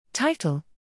Title: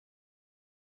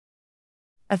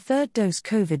 A third dose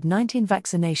COVID-19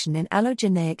 vaccination in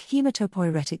allogeneic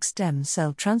hematopoietic stem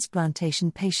cell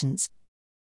transplantation patients.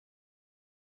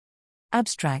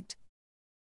 Abstract: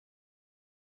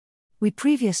 We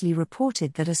previously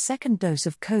reported that a second dose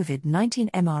of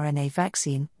COVID-19 mRNA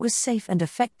vaccine was safe and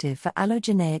effective for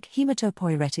allogeneic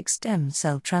hematopoietic stem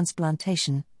cell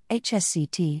transplantation,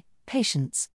 HSCT,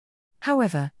 patients.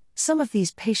 However, some of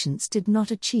these patients did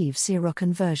not achieve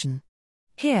seroconversion.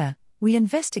 Here, we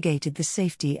investigated the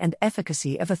safety and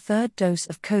efficacy of a third dose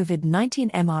of COVID-19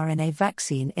 mRNA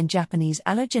vaccine in Japanese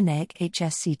allogeneic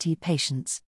HSCT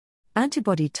patients.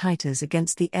 Antibody titers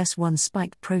against the S1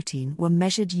 spike protein were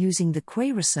measured using the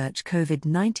Quay Research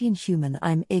COVID-19 Human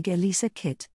IgG ELISA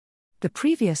kit. The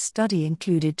previous study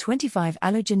included 25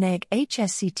 allogeneic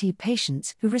HSCT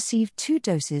patients who received 2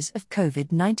 doses of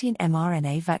COVID-19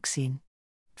 mRNA vaccine.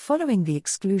 Following the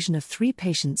exclusion of 3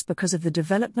 patients because of the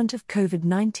development of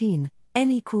COVID-19,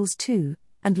 N=2,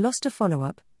 and loss to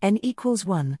follow-up,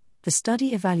 N=1, the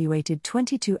study evaluated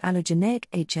 22 allogeneic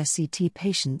HSCT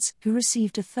patients who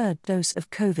received a third dose of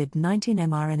COVID-19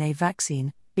 mRNA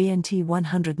vaccine,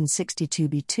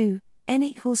 BNT162b2,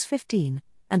 N=15,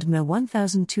 and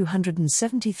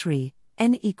MR1273,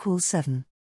 N=7.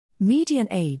 Median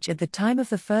age at the time of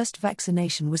the first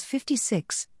vaccination was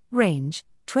 56, range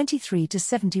 23 to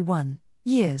 71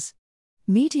 years.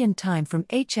 Median time from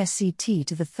HSCT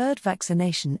to the third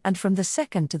vaccination and from the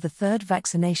second to the third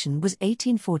vaccination was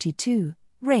 1842,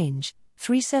 range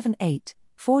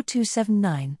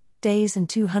 378-4279 days and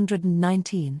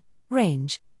 219,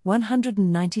 range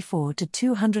 194 to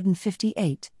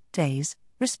 258 days,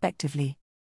 respectively.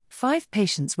 5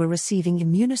 patients were receiving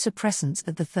immunosuppressants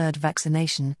at the third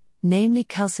vaccination, namely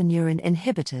calcineurin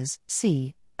inhibitors,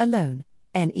 C, alone,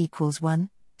 N=1,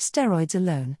 steroids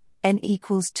alone,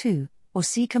 N=2, or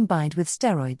C combined with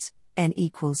steroids,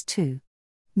 N=2.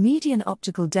 Median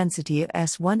optical density of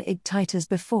S1 Ig titers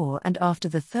before and after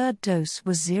the third dose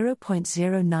was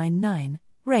 0.099,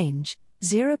 range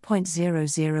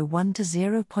 0.001 to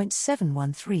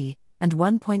 0.713, and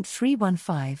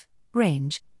 1.315,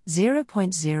 range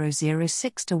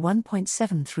 0.006 to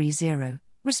 1.730,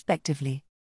 respectively.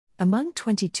 Among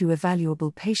 22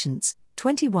 evaluable patients,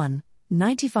 21,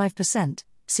 95%,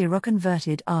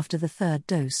 seroconverted after the third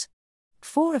dose.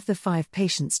 4 of the 5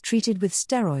 patients treated with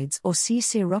steroids or C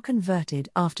seroconverted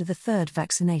after the third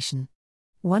vaccination.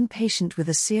 1 patient with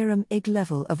a serum Ig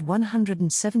level of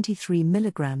 173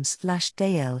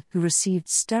 mg/dL who received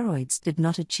steroids did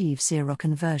not achieve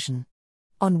seroconversion.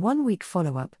 On 1-week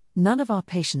follow-up, none of our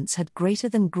patients had greater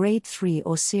than grade 3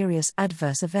 or serious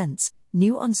adverse events,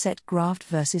 new onset graft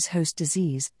versus host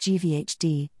disease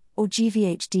 (GVHD), or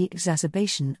GVHD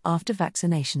exacerbation after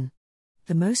vaccination.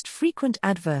 The most frequent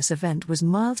adverse event was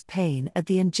mild pain at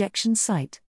the injection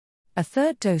site. A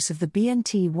third dose of the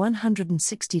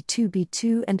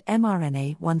BNT162b2 and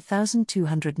mRNA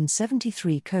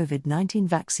 1273 COVID-19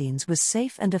 vaccines was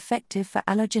safe and effective for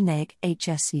allogeneic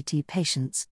HSCT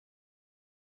patients.